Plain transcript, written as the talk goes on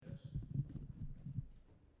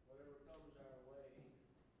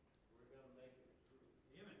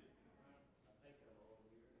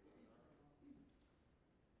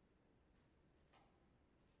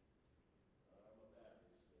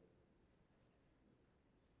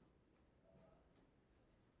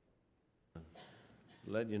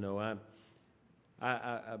Let you know,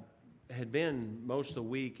 I had been most of the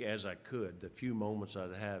week as I could, the few moments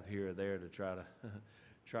I'd have here or there to try to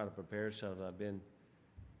try to prepare something. I've been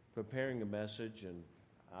preparing a message, and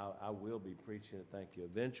I will be preaching it, thank you,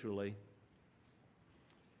 eventually,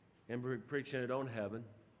 and preaching it on heaven.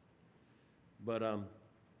 But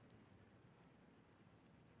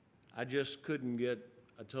I just couldn't get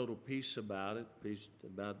a total peace about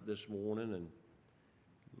this morning,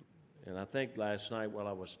 and I think last night while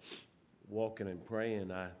I was walking and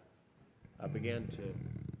praying, I began to.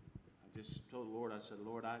 I just told the Lord, I said,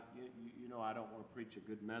 Lord, you know I don't want to preach a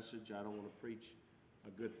good message. I don't want to preach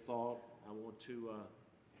a good thought. I want to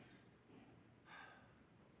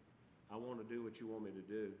do what you want me to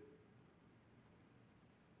do.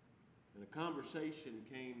 And a conversation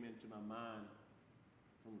came into my mind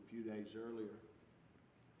from a few days earlier.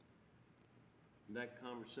 And that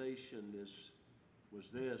conversation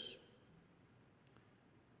was this.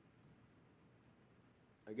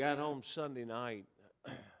 I got home Sunday night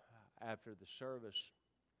after the service,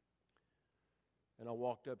 and I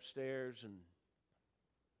walked upstairs and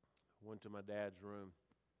went to my dad's room.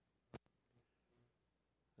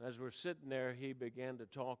 And as we're sitting there, he began to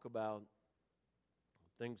talk about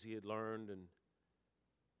things he had learned and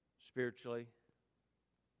spiritually.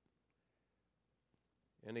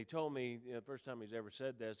 And he told me, the first time he's ever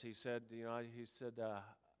said this, he said,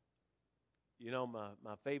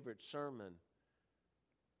 my favorite sermon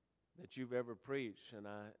that you've ever preached, and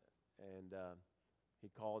he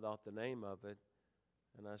called out the name of it,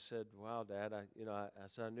 and I said, "Wow, Dad, I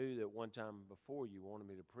knew that one time before you wanted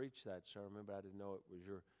me to preach that sermon, but I didn't know it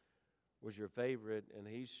was your favorite." And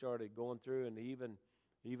he started going through, and he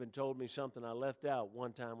even told me something I left out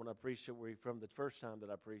one time when I preached it, from the first time that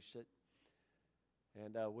I preached it,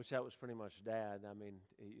 and which that was pretty much Dad. I mean,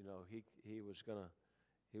 he was gonna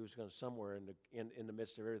somewhere in the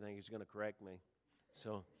midst of everything, he's gonna correct me,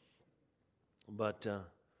 so. But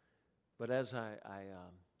as I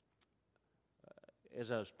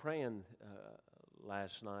was praying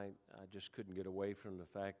last night, I just couldn't get away from the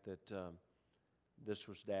fact that this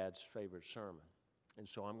was Dad's favorite sermon, and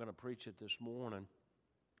so I'm going to preach it this morning.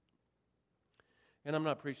 And I'm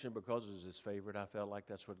not preaching it because it's his favorite. I felt like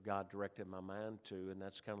that's what God directed my mind to, and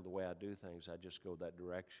that's kind of the way I do things. I just go that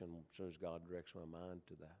direction as soon as God directs my mind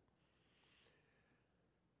to that.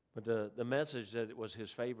 But the message that it was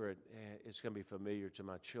his favorite, it's going to be familiar to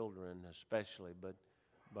my children especially, but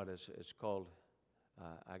it's called,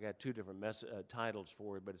 I got two different titles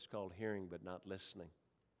for it, but it's called Hearing But Not Listening.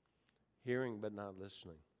 Hearing But Not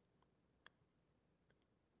Listening.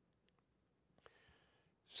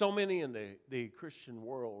 So many in the Christian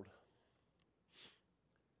world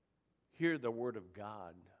hear the Word of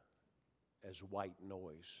God as white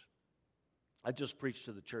noise. I just preached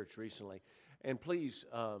to the church recently. And please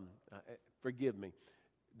forgive me.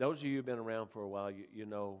 Those of you who've been around for a while, you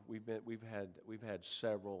know we've had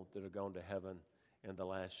several that have gone to heaven in the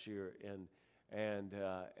last year, and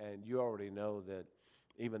you already know that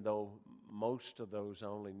even though most of those I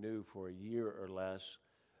only knew for a year or less,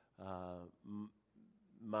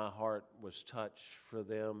 my heart was touched for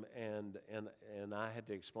them, and I had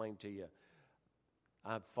to explain to you.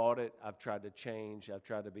 I've fought it. I've tried to change. I've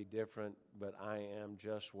tried to be different, but I am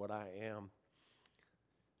just what I am.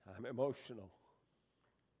 I'm emotional.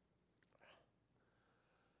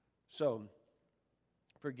 So,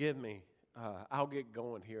 forgive me. I'll get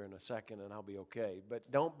going here in a second and I'll be okay.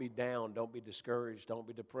 But don't be down. Don't be discouraged. Don't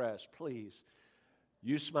be depressed. Please.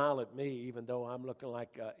 You smile at me even though I'm looking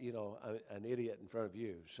like, an idiot in front of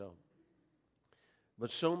you. So, but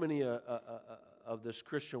so many of this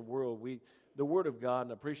Christian world, the Word of God,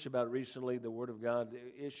 and I preached about it recently, the Word of God,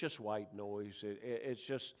 it's just white noise. It's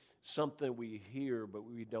just something we hear, but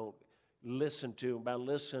we don't listen to. By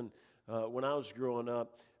listen, when I was growing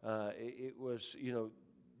up, it was,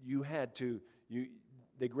 you had to,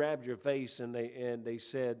 they grabbed your face and they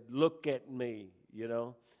said, "Look at me,"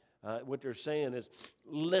 What they're saying is,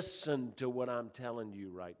 listen to what I'm telling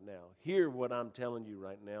you right now. Hear what I'm telling you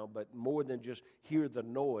right now, but more than just hear the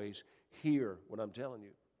noise, hear what I'm telling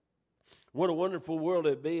you. What a wonderful world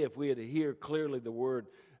it'd be if we had to hear clearly the Word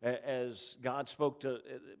as God spoke to,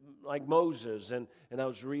 like Moses. And I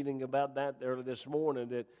was reading about that earlier this morning,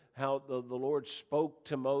 that how the Lord spoke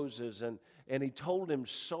to Moses, and he told him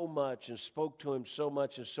so much and spoke to him so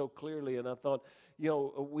much and so clearly. And I thought,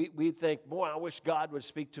 we think, boy, I wish God would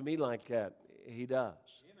speak to me like that. He does.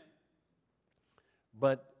 Amen.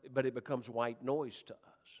 But it becomes white noise to us.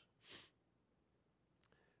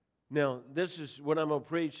 Now, this is what I'm going to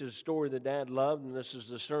preach, is a story that Dad loved, and this is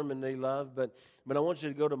the sermon they loved. But I want you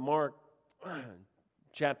to go to Mark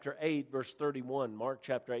chapter 8, verse 31. Mark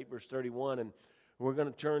chapter 8, verse 31. And we're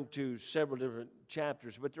going to turn to several different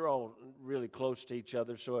chapters, but they're all really close to each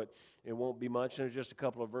other, so it won't be much. And there's just a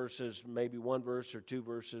couple of verses, maybe one verse or two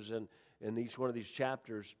verses in each one of these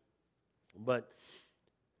chapters. But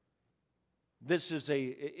this is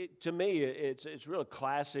to me, it's really a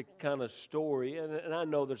classic kind of story, and I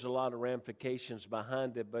know there's a lot of ramifications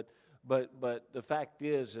behind it, but the fact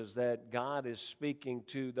is that God is speaking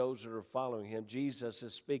to those that are following Him. Jesus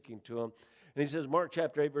is speaking to them. And He says, Mark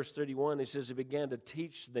chapter 8, verse 31, He says, He began to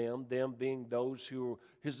teach them being those who were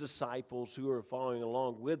His disciples who are following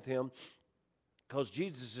along with Him, because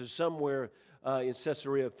Jesus is somewhere in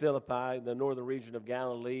Caesarea Philippi, the northern region of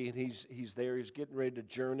Galilee, and he's there. He's getting ready to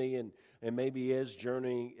journey, and maybe he is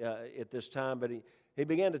journeying at this time, but he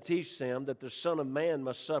began to teach them that the Son of Man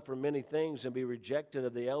must suffer many things and be rejected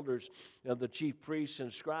of the elders, of the chief priests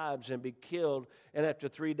and scribes, and be killed, and after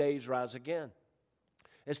 3 days rise again.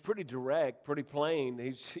 It's pretty direct, pretty plain.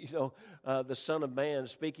 He's, the Son of Man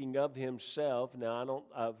speaking of Himself. Now,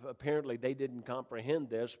 apparently they didn't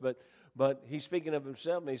comprehend this, but He's speaking of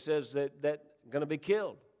Himself, and He says that going to be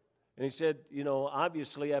killed. And He said,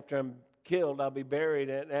 obviously after I'm killed, I'll be buried,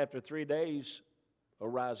 and after 3 days, I'll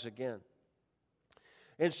rise again.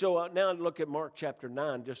 And so now look at Mark chapter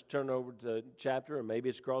 9. Just turn over to the chapter, or maybe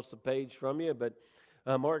it's across the page from you, but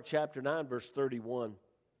Mark chapter 9, verse 31.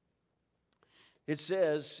 It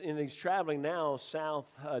says, and he's traveling now south,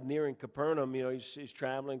 nearing Capernaum. He's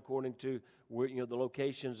traveling according to where, the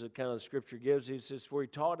locations that kind of the Scripture gives. He says, for He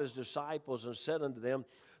taught His disciples and said unto them,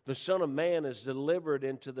 the Son of Man is delivered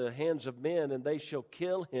into the hands of men, and they shall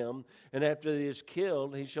kill Him, and after He is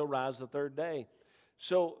killed, He shall rise the third day.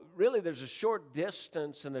 So really there's a short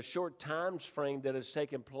distance and a short time frame that has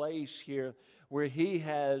taken place here where He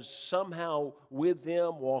has somehow with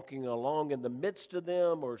them, walking along in the midst of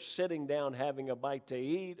them, or sitting down having a bite to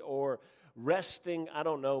eat, or resting, I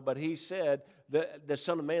don't know, but He said that the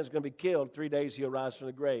Son of Man is going to be killed. 3 days He'll rise from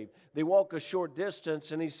the grave. They walk a short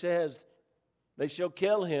distance, and He says, they shall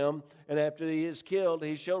kill Him, and after He is killed,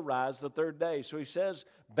 He shall rise the third day. So He says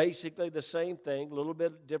basically the same thing, a little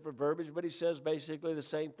bit different verbiage, but He says basically the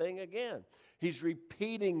same thing again. He's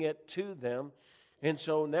repeating it to them. And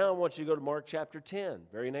so now I want you to go to Mark chapter 10,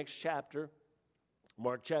 very next chapter,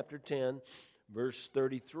 Mark chapter 10, verse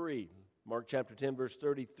 33. Mark chapter 10, verse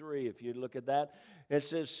 33, if you look at that, it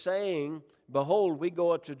says, saying, behold, we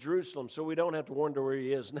go up to Jerusalem. So we don't have to wonder where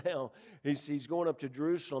He is now. He's going up to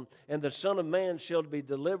Jerusalem. And the Son of Man shall be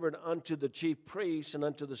delivered unto the chief priests and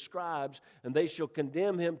unto the scribes, and they shall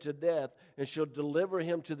condemn Him to death, and shall deliver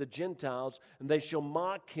Him to the Gentiles, and they shall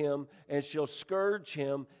mock Him, and shall scourge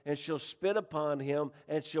Him, and shall spit upon Him,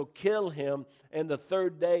 and shall kill Him, and the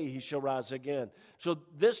third day He shall rise again. So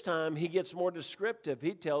this time He gets more descriptive.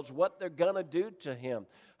 He tells what they're going to do to Him,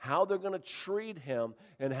 how they're going to treat Him,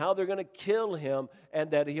 and how they're going to kill Him,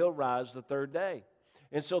 and that He'll rise the third day.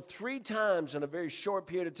 And so 3 times in a very short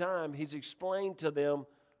period of time, He's explained to them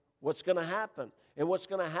what's going to happen and what's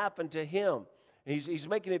going to happen to Him. He's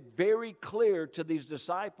making it very clear to these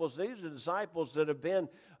disciples. These are disciples that have been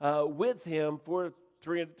with Him for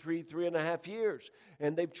three and a half years.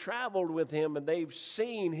 And they've traveled with Him, and they've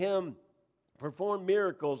seen Him perform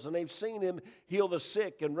miracles, and they've seen Him heal the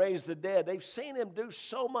sick and raise the dead. They've seen Him do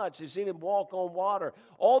so much. They've seen Him walk on water.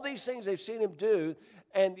 All these things they've seen Him do,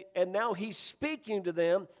 and now He's speaking to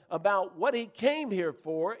them about what He came here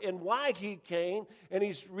for and why He came, and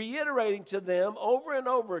He's reiterating to them over and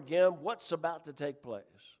over again what's about to take place.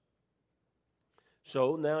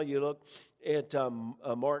 So now you look at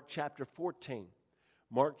Mark chapter 14.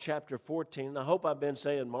 Mark chapter 14. I hope I've been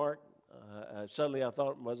saying Mark. Suddenly I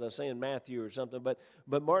thought, was I saying Matthew or something?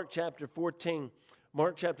 But Mark chapter 14,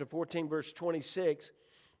 verse 26,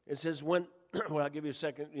 it says when, well, I'll give you a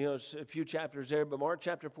second, a few chapters there, but Mark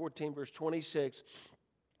chapter 14, verse 26,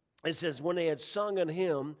 it says, when they had sung an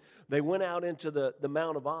hymn, they went out into the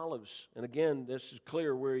Mount of Olives. And again, this is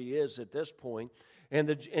clear where He is at this point.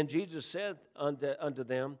 And Jesus said unto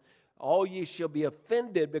them, all ye shall be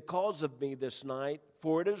offended because of me this night,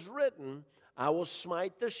 for it is written, I will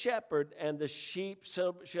smite the shepherd, and the sheep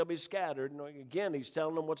shall be scattered. And again, He's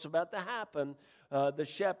telling them what's about to happen. The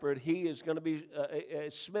shepherd, he is going to be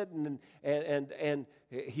smitten, and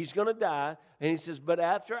he's going to die. And He says, but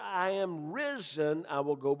after I am risen, I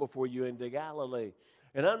will go before you into Galilee.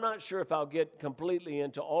 And I'm not sure if I'll get completely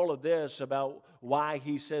into all of this about why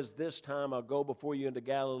He says this time I'll go before you into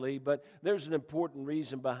Galilee, but there's an important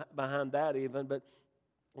reason behind that even.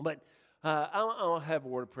 But I'll have a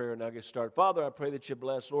word of prayer and I'll get started. Father, I pray that You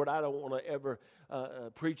bless. Lord, I don't want to ever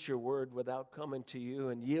preach Your word without coming to You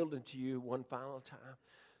and yielding to You one final time.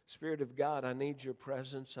 Spirit of God, I need your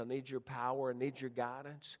presence. I need your power. I need your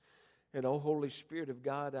guidance. And, oh, Holy Spirit of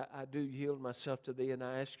God, I do yield myself to Thee, and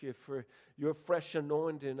I ask you for your fresh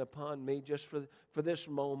anointing upon me just for this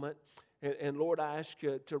moment. And, Lord, I ask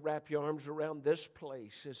you to wrap your arms around this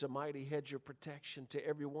place as a mighty hedge of protection to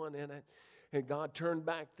everyone in it. And, God, turn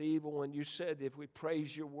back the evil one. You said if we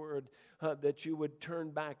praise your word, that you would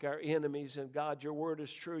turn back our enemies. And, God, your word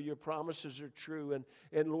is true. Your promises are true.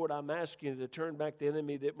 And Lord, I'm asking you to turn back the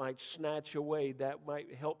enemy that might snatch away, that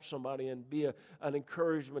might help somebody and be an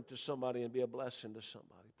encouragement to somebody and be a blessing to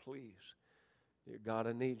somebody. Please, dear God,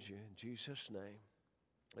 I need you. In Jesus'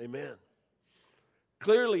 name, amen.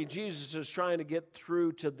 Clearly, Jesus is trying to get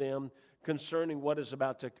through to them concerning what is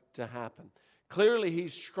about to happen. Clearly,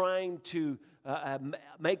 he's trying to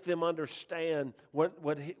make them understand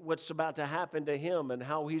what's about to happen to him and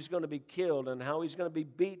how he's going to be killed and how he's going to be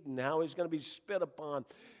beaten, how he's going to be spit upon,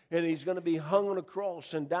 and he's going to be hung on a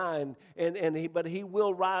cross and die. But he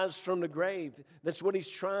will rise from the grave. That's what he's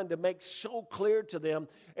trying to make so clear to them,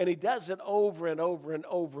 and he does it over and over and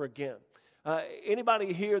over again.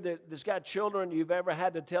 Anybody here that's got children, you've ever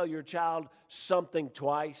had to tell your child something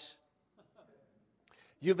twice?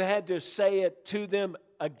 You've had to say it to them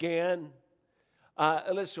again.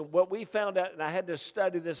 Listen, what we found out, and I had to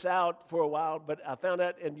study this out for a while, but I found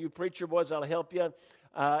out, and you preacher boys, I'll help you.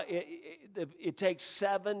 It takes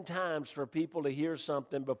 7 times for people to hear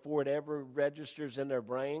something before it ever registers in their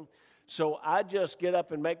brain. So I just get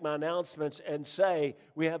up and make my announcements and say,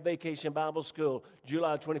 we have Vacation Bible School,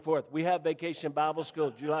 July 24th. We have Vacation Bible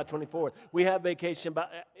School, July 24th. We have Vacation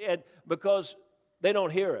Bible, and because they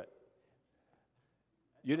don't hear it.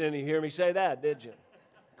 You didn't hear me say that, did you?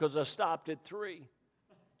 Because I stopped at 3.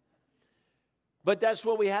 But that's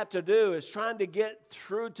what we have to do, is trying to get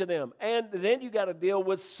through to them. And then you got to deal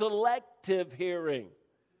with selective hearing.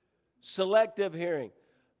 Selective hearing.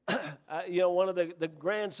 One of the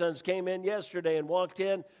grandsons came in yesterday and walked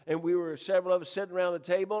in, and we were several of us sitting around the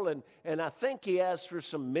table, and I think he asked for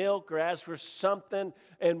some milk or asked for something,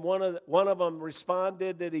 and one of them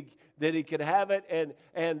responded that he could have it,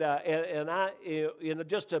 and I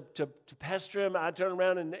just to pester him, I turned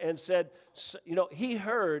around and said, he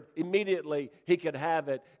heard immediately he could have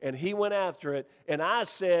it, and he went after it, and I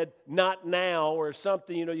said, not now, or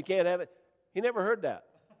something, you can't have it. He never heard that.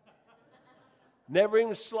 Never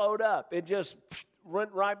even slowed up. It just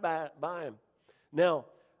went right by him. Now,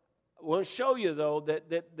 I want to show you, though, that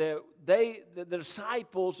the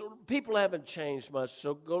disciples, people haven't changed much.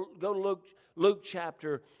 So go to Luke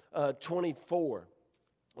chapter 24.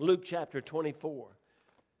 Luke chapter 24.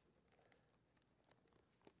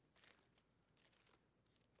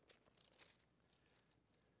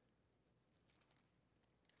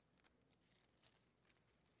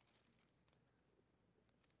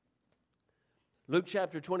 Luke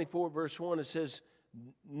chapter 24, verse 1, it says,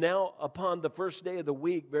 now upon the first day of the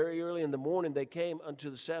week, very early in the morning, they came unto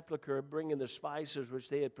the sepulchre, bringing the spices which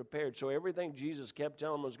they had prepared. So everything Jesus kept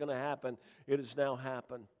telling them was going to happen, it has now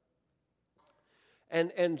happened.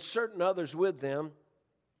 And certain others with them,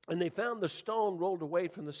 and they found the stone rolled away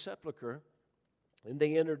from the sepulchre, and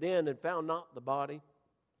they entered in and found not the body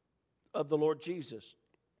of the Lord Jesus.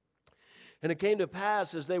 And it came to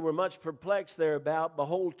pass, as they were much perplexed thereabout,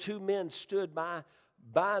 behold, 2 men stood by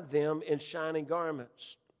them in shining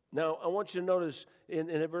garments. Now, I want you to notice in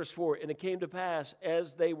verse 4, and it came to pass,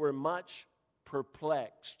 as they were much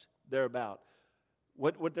perplexed thereabout.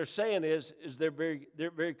 What they're saying is they're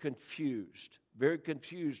very confused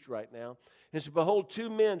right now. And so, behold, 2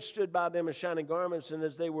 men stood by them in shining garments, and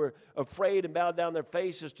as they were afraid and bowed down their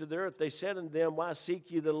faces to the earth, they said unto them, why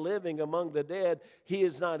seek ye the living among the dead? He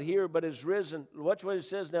is not here, but is risen. Watch what it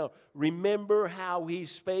says now. Remember how he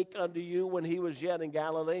spake unto you when he was yet in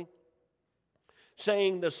Galilee,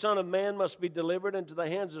 saying, the Son of Man must be delivered into the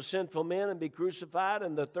hands of sinful men and be crucified,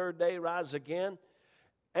 and the 3rd day rise again.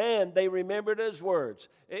 And they remembered his words.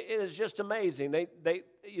 It is just amazing. They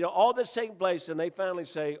all this taking place, and they finally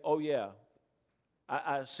say, oh yeah.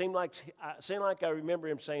 I seem like I remember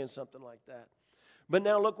him saying something like that. But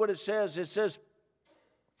now look what it says. It says,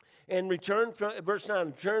 and returned from, verse 9,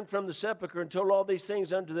 returned from the sepulchre and told all these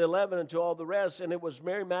things unto the 11 and to all the rest. And it was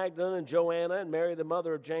Mary Magdalene and Joanna and Mary the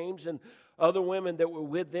mother of James and other women that were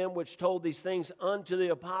with them, which told these things unto the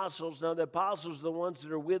apostles. Now the apostles are the ones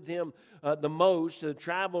that are with him the most, that have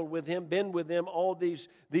traveled with him, been with him all these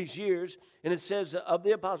years. And it says of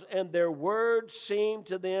the apostles, and their words seemed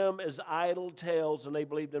to them as idle tales, and they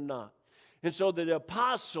believed them not. And so the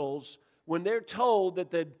apostles, when they're told that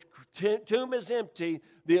the tomb is empty,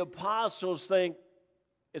 the apostles think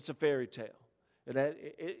it's a fairy tale.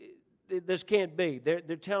 This can't be. They're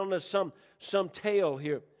telling us some tale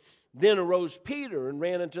here. Then arose Peter and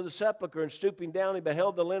ran into the sepulchre, and stooping down, he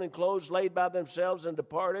beheld the linen clothes laid by themselves, and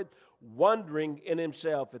departed, wondering in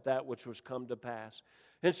himself at that which was come to pass.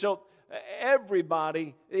 And so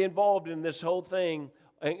everybody involved in this whole thing,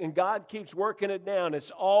 and God keeps working it down.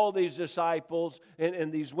 It's all these disciples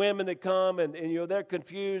and these women that come, and they're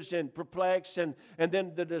confused and perplexed, and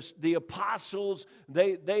then the apostles,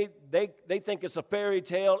 they think it's a fairy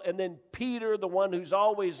tale, and then Peter, the one who's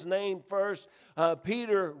always named first,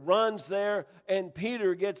 Peter runs there, and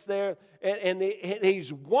Peter gets there, and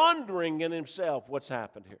he's wondering in himself what's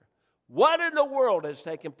happened here. What in the world has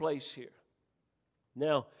taken place here?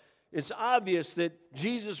 Now, it's obvious that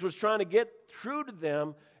Jesus was trying to get through to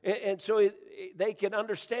them, and so they can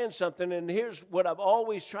understand something. And here's what I've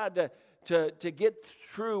always tried to get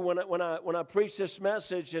through when I preach this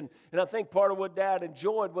message, and I think part of what Dad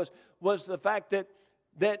enjoyed was the fact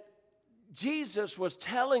that Jesus was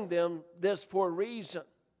telling them this for a reason.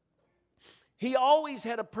 He always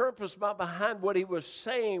had a purpose behind what he was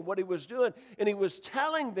saying, what he was doing, and he was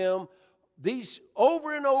telling them these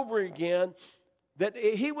over and over again, that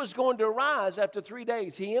he was going to rise after 3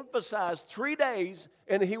 days. He emphasized 3 days,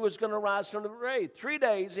 and he was going to rise from the grave. 3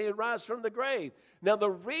 days, he would rise from the grave. Now, the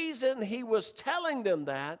reason he was telling them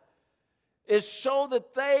that is so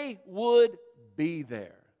that they would be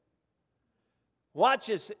there. Watch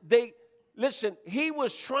this. Listen, he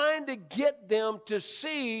was trying to get them to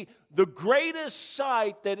see the greatest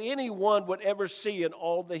sight that anyone would ever see in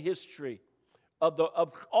all the history of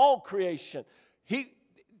all creation.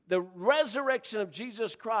 The resurrection of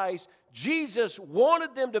Jesus Christ, Jesus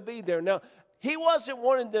wanted them to be there. Now, he wasn't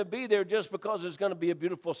wanting them to be there just because it's going to be a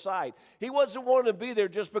beautiful sight. He wasn't wanting to be there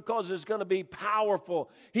just because it's going to be powerful.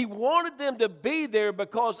 He wanted them to be there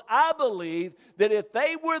because I believe that if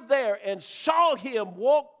they were there and saw him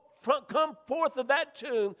come forth of that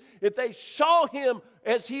tomb, if they saw him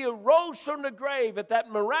as he arose from the grave at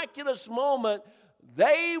that miraculous moment,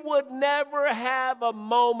 they would never have a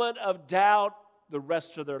moment of doubt the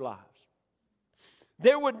rest of their lives.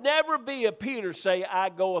 There would never be a Peter say, I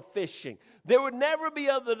go a-fishing. There would never be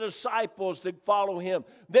other disciples that follow him.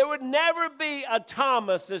 There would never be a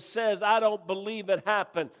Thomas that says, I don't believe it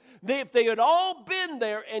happened. If they had all been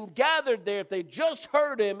there and gathered there, if they just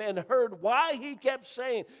heard him and heard why he kept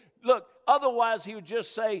saying, look, otherwise he would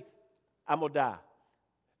just say, I'm going to die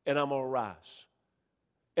and I'm going to rise.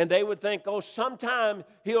 And they would think, oh, sometime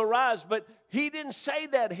he'll rise. But he didn't say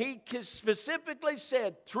that. He specifically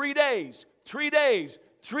said 3 days, 3 days,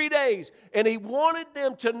 3 days. And he wanted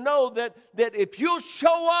them to know that if you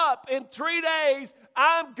show up in 3 days,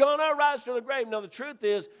 I'm going to rise from the grave. Now, the truth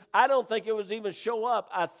is, I don't think it was even show up.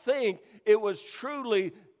 I think it was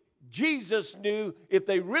truly Jesus knew if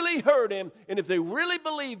they really heard him and if they really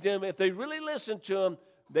believed him, if they really listened to him,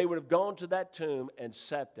 they would have gone to that tomb and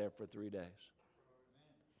sat there for 3 days.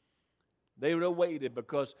 They would have waited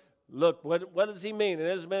because, look, what does he mean? And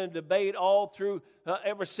there's been a debate all through,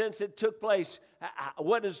 ever since it took place.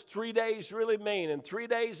 What does 3 days really mean? And 3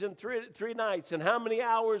 days and three nights. And how many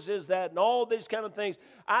hours is that? And all these kind of things.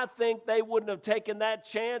 I think they wouldn't have taken that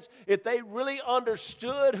chance. If they really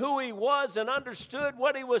understood who he was and understood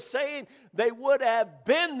what he was saying, they would have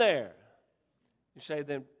been there. You say,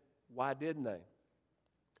 then why didn't they?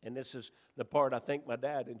 And this is the part I think my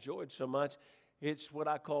dad enjoyed so much. It's what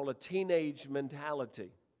I call a teenage mentality.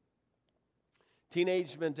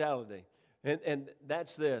 Teenage mentality. And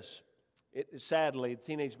that's this. Sadly,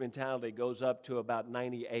 teenage mentality goes up to about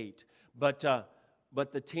 98. But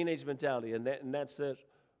the teenage mentality, and that's this.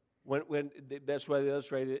 When the best way to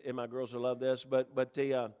illustrate it, and my girls will love this, but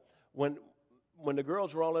when the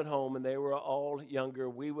girls were all at home and they were all younger,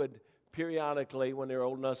 we would periodically, when they were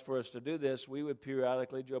old enough for us to do this, we would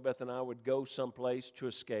periodically, Jo Beth and I would go someplace to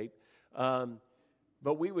escape.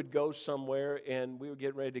 But we would go somewhere and we would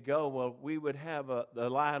get ready to go. Well, we would have the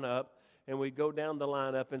lineup, and we'd go down the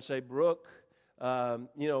lineup and say, Brooke,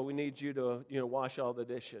 we need you to, wash all the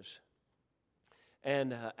dishes.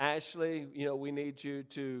 And Ashley, we need you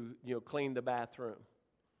to, clean the bathroom.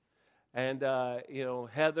 And,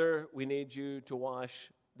 Heather, we need you to wash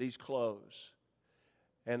these clothes.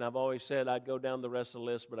 And I've always said I'd go down the rest of the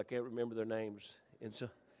list, but I can't remember their names. And so,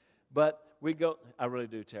 but we go, I really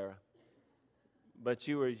do, Tara. But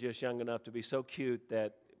you were just young enough to be so cute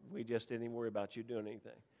that we just didn't even worry about you doing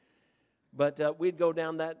anything. But we'd go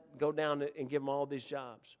down and give them all these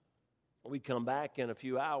jobs. We'd come back in a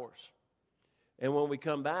few hours. And when we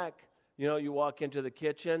come back, you walk into the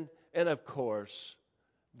kitchen, and of course,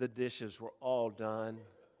 the dishes were all done.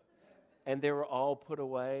 And they were all put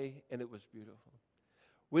away, and it was beautiful.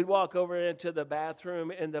 We'd walk over into the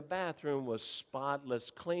bathroom, and the bathroom was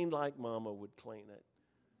spotless, clean like Mama would clean it.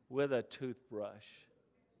 with a toothbrush.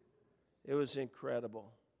 It was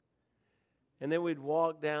incredible. And then we'd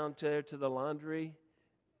walk down to the laundry,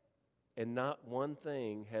 and not one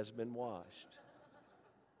thing has been washed.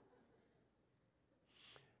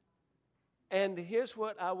 And here's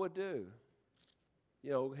what I would do.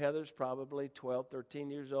 You know, Heather's probably 12,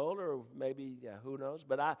 13 years old, or maybe, who knows.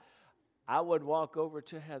 But I would walk over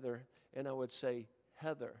to Heather, and I would say,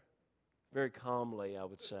 Heather, very calmly, I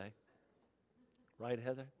would say. Right,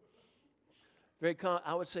 Heather? Very calm.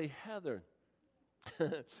 I would say, Heather,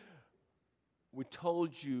 we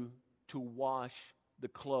told you to wash the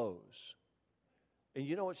clothes. And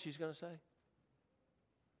you know what she's going to say?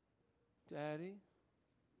 Daddy,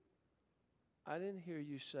 I didn't hear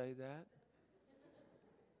you say that.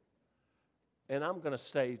 And I'm going to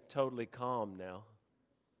stay totally calm now.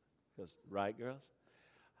 Because, right, girls?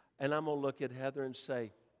 And I'm going to look at Heather and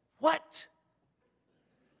say, what?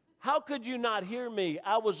 How could you not hear me?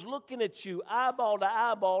 I was looking at you eyeball to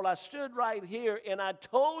eyeball. I stood right here, and I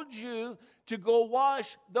told you to go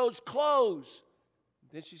wash those clothes.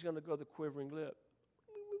 Then she's going to go the quivering lip.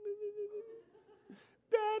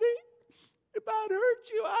 Daddy, if I'd hurt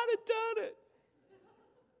you, I'd have done it.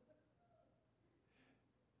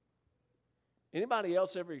 Anybody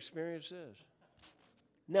else ever experienced this?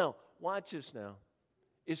 Now, watch this now.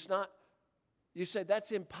 It's not, you say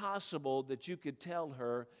that's impossible that you could tell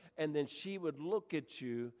her, and then she would look at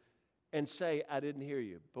you and say, I didn't hear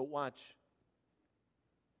you. But watch.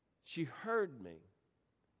 She heard me.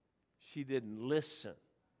 She didn't listen.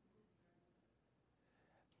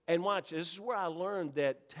 And watch, this is where I learned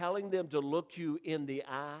that telling them to look you in the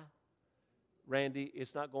eye, Randy,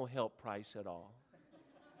 it's not going to help Price at all.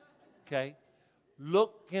 Okay?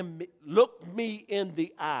 Look me in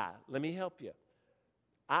the eye. Let me help you.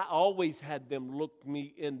 I always had them look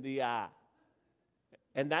me in the eye.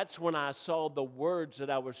 And that's when I saw the words that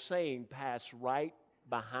I was saying pass right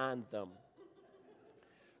behind them.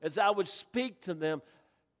 As I would speak to them,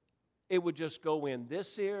 it would just go in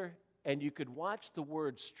this ear, and you could watch the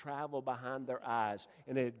words travel behind their eyes,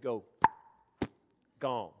 and it'd go,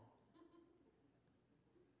 gone.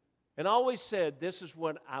 And I always said, this is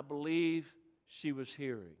what I believe she was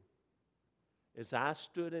hearing. As I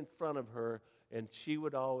stood in front of her, and she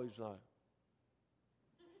would always like,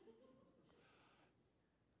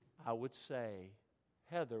 I would say,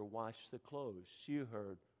 Heather, wash the clothes. She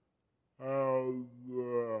heard,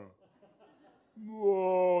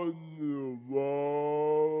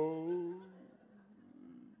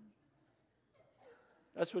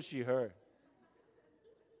 that's what she heard.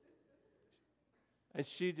 And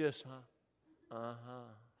she just,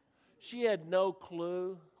 She had no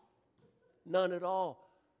clue, none at all,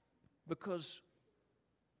 because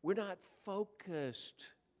we're not focused.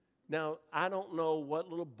 Now, I don't know what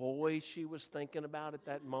little boy she was thinking about at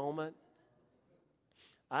that moment.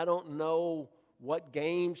 I don't know what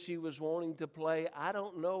game she was wanting to play. I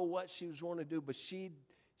don't know what she was wanting to do, but she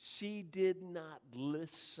did not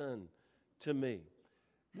listen to me.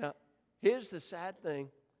 Now, here's the sad thing.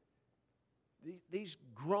 These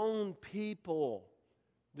grown people,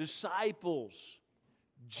 disciples,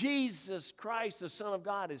 Jesus Christ, the Son of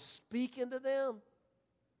God, is speaking to them,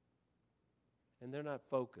 and they're not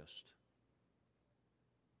focused.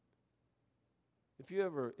 If you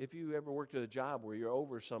ever worked at a job where you're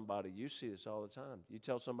over somebody, you see this all the time. You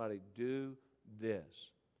tell somebody, do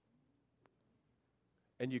this.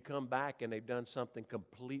 And you come back and they've done something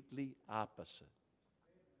completely opposite.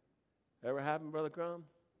 Ever happened, Brother Crum?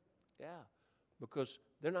 Yeah, because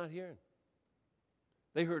they're not hearing.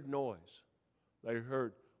 They heard noise. They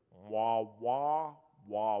heard wah, wah,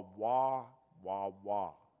 wah, wah, wah,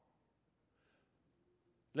 wah.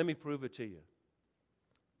 Let me prove it to you.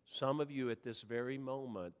 Some of you at this very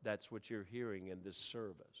moment, that's what you're hearing in this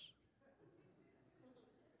service.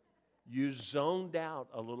 You zoned out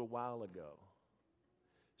a little while ago.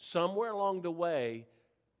 Somewhere along the way,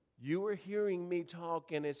 you were hearing me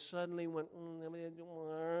talk, and it suddenly went,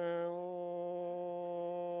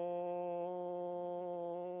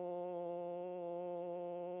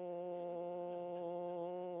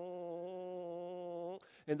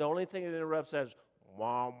 and the only thing that interrupts that is,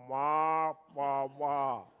 wah, wah, wah,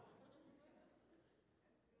 wah.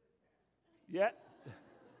 Yeah.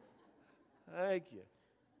 Thank you.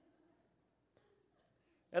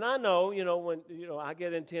 And I know, when, I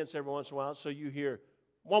get intense every once in a while, so you hear,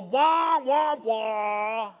 wah, wah, wah,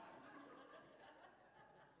 wah.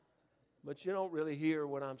 But you don't really hear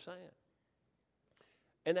what I'm saying.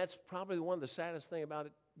 And that's probably one of the saddest things about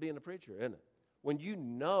it being a preacher, isn't it? When you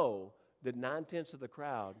know that 9/10 of the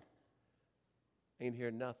crowd ain't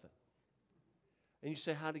hearing nothing. And you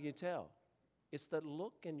say, how do you tell? It's that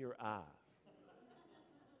look in your eye.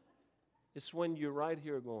 It's when you're right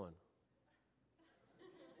here going,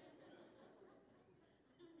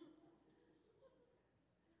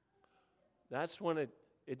 that's when it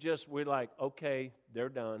just, we're like, okay, they're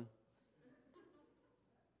done.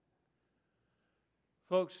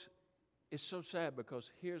 Folks, it's so sad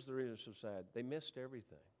because here's the reason it's so sad. They missed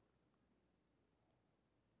everything.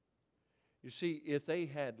 You see, if they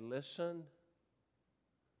had listened,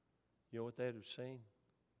 you know what they'd have seen?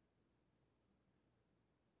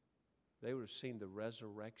 They would have seen the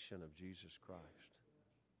resurrection of Jesus Christ.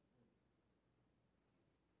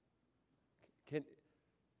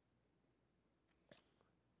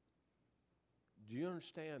 Do you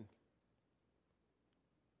understand?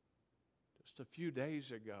 Just a few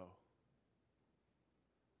days ago,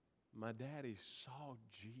 my daddy saw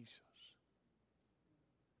Jesus.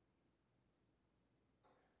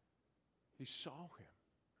 He saw him.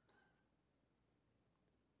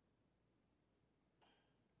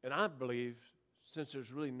 And I believe, since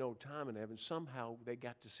there's really no time in heaven, somehow they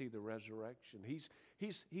got to see the resurrection.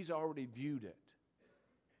 He's already viewed it.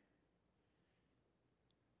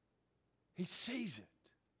 He sees it.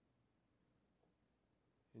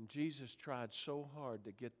 And Jesus tried so hard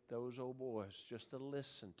to get those old boys just to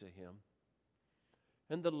listen to him.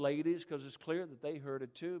 And the ladies, because it's clear that they heard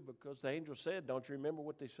it too, because the angel said, don't you remember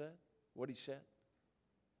what they said? What he said?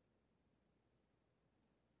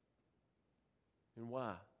 And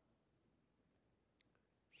why?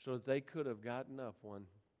 So that they could have gotten up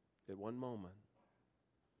at one moment.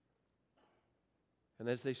 And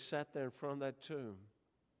as they sat there in front of that tomb,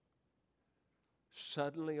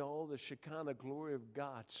 suddenly all the Shekinah glory of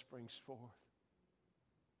God springs forth.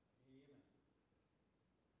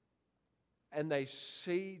 And they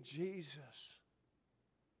see Jesus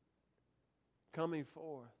coming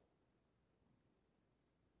forth.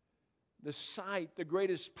 The sight, the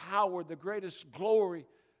greatest power, the greatest glory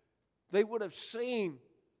they would have seen.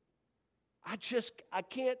 I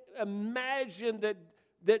can't imagine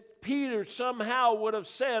that Peter somehow would have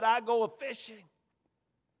said, I go a-fishing.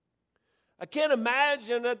 I can't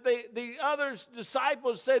imagine that the other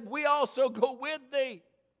disciples said, we also go with thee.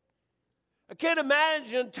 I can't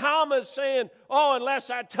imagine Thomas saying, oh, unless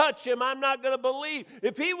I touch him, I'm not going to believe.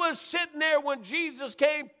 If he was sitting there when Jesus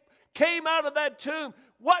came out of that tomb,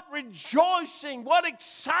 what rejoicing, what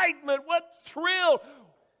excitement, what thrill,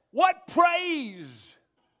 what praise.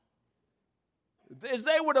 As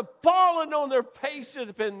they would have fallen on their faces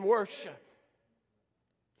in worship.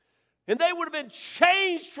 And they would have been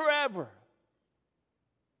changed forever.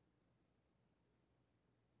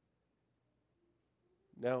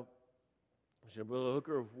 Now, I said, Brother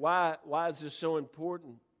Hooker, why is this so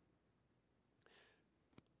important?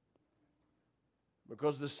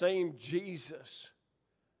 Because the same Jesus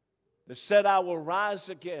that said, I will rise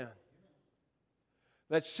again,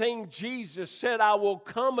 that same Jesus said, I will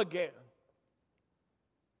come again.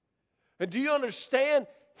 And do you understand?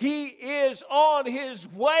 He is on his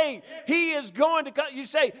way. He is going to come. You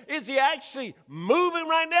say, is he actually moving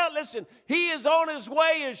right now? Listen, he is on his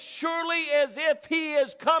way as surely as if he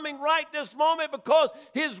is coming right this moment, because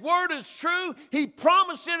his word is true. He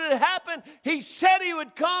promised it would happen. He said he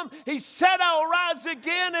would come. He said, I'll rise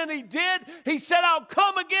again, and he did. He said, I'll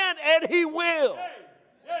come again, and he will.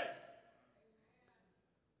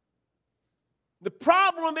 The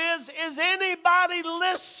problem is anybody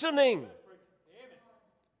listening?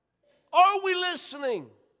 Are we listening?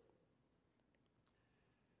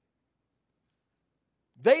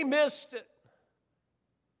 They missed it.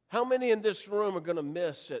 How many in this room are going to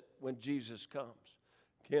miss it when Jesus comes?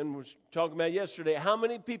 Ken was talking about yesterday, how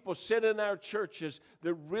many people sit in our churches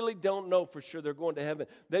that really don't know for sure they're going to heaven.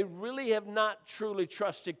 They really have not truly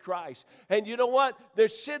trusted Christ. And you know what? They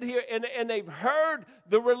sit here and they've heard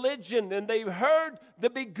the religion, and they've heard the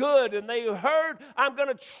be good, and they've heard I'm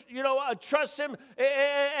going to trust him,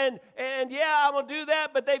 and yeah, I'm going to do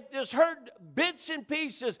that, but they've just heard bits and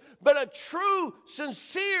pieces. But a true,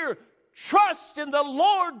 sincere trust in the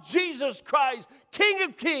Lord Jesus Christ, King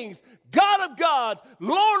of kings, God of gods,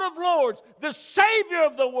 Lord of lords, the Savior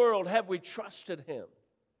of the world. Have we trusted him?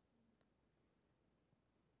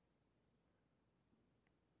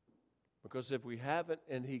 Because if we haven't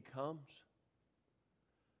and he comes,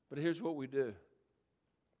 but here's what we do.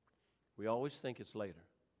 We always think it's later.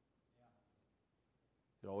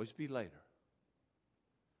 It'll always be later.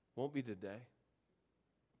 Won't be today.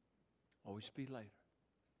 Always be later.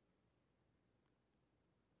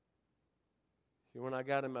 When I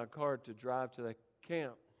got in my car to drive to the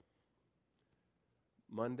camp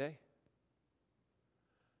Monday,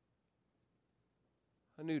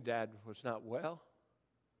 I knew Dad was not well.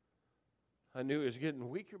 I knew he was getting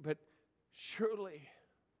weaker, but surely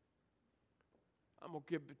I'm going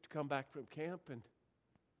to come back from camp and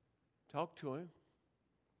talk to him.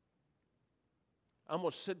 I'm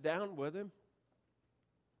going to sit down with him.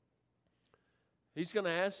 He's going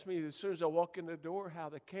to ask me as soon as I walk in the door how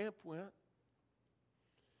the camp went.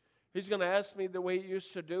 He's going to ask me the way he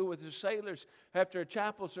used to do with the sailors after a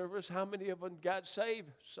chapel service, how many of them got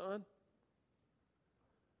saved, son?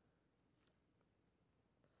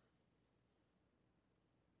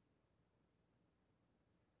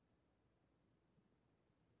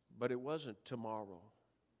 But it wasn't tomorrow.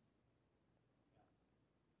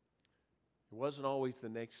 It wasn't always the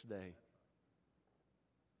next day.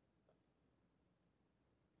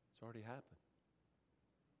 It's already happened.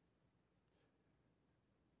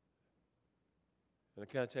 And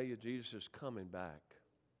can I tell you, Jesus is coming back.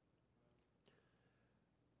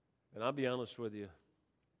 And I'll be honest with you,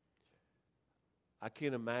 I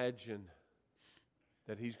can't imagine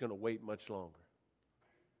that he's going to wait much longer.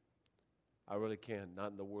 I really can't.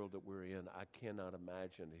 Not in the world that we're in. I cannot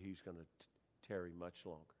imagine that he's going to tarry much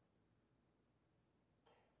longer.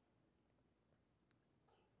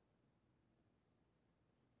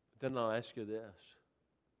 But then I'll ask you this.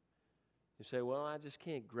 You say, well, I just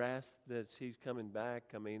can't grasp that he's coming back.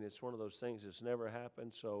 I mean, it's one of those things that's never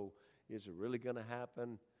happened, so is it really going to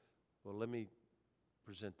happen? Well, let me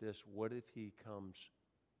present this. What if he comes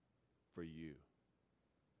for you?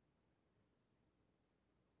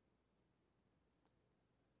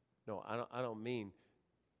 No, I don't mean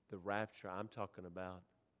the rapture. I'm talking about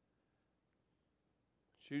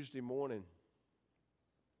Tuesday morning,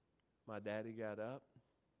 my daddy got up.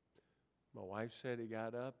 My wife said he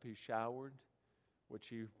got up. He showered, which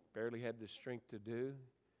he barely had the strength to do.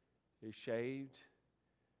 He shaved.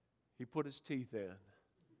 He put his teeth in.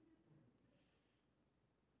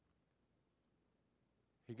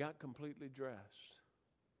 He got completely dressed.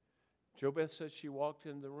 JoBeth said she walked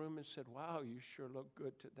in the room and said, wow, you sure look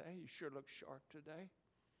good today. You sure look sharp today.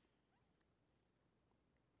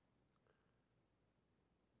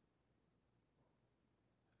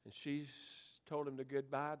 And she told him the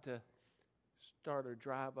goodbye to start her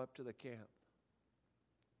drive up to the camp.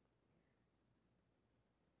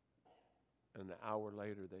 And an hour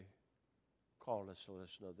later, they called us to let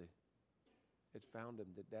us know they had found him,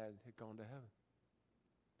 that Dad had gone to heaven.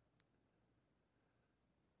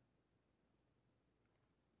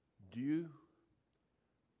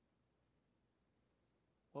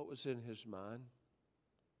 What was in his mind?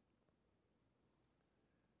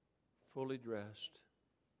 Fully dressed,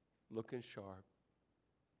 looking sharp,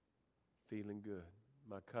 feeling good.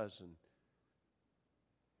 My cousin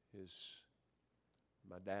is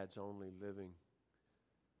my dad's only living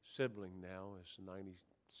sibling now, is a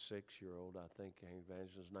 96-year-old, I think.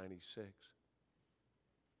 Evangelist 96.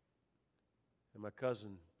 And my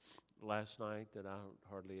cousin last night, that I don't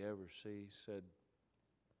hardly ever see, said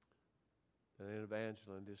that an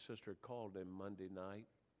evangelist, his sister, called him Monday night.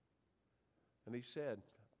 And he said,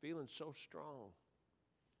 feeling so strong.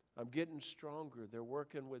 I'm getting stronger. They're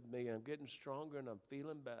working with me. I'm getting stronger and I'm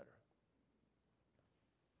feeling better.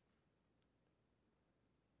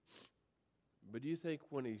 But do you think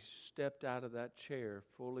when he stepped out of that chair,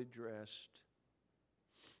 fully dressed,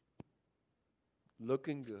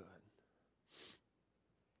 looking good,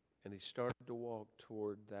 and he started to walk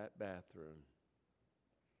toward that bathroom,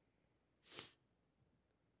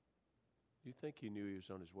 do you think he knew he was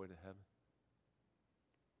on his way to heaven?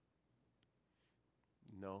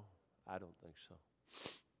 No, I don't think so.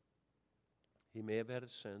 He may have had a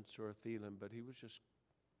sense or a feeling, but he was just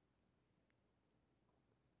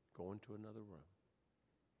going to another room.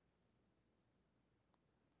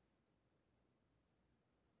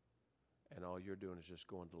 And all you're doing is just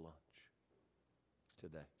going to lunch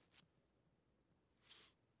today.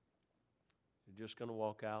 You're just going to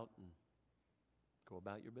walk out and go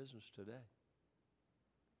about your business today.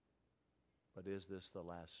 But is this the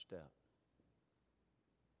last step?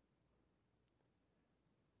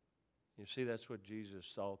 You see, that's what Jesus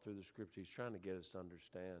saw through the scripture. He's trying to get us to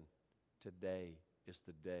understand today is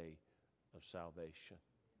the day of salvation.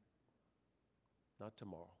 Not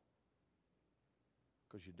tomorrow.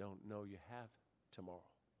 Because you don't know you have tomorrow.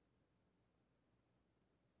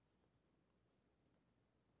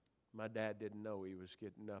 My dad didn't know he was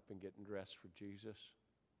getting up and getting dressed for Jesus.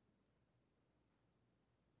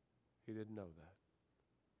 He didn't know that.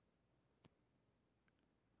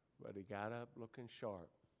 But he got up looking sharp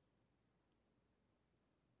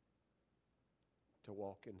to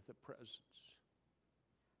walk into the presence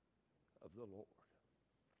of the Lord.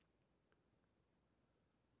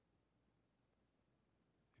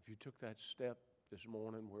 If you took that step this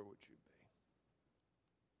morning, where would you be?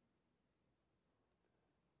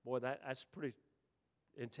 Boy, that's pretty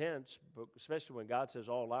intense, but especially when God says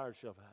all liars shall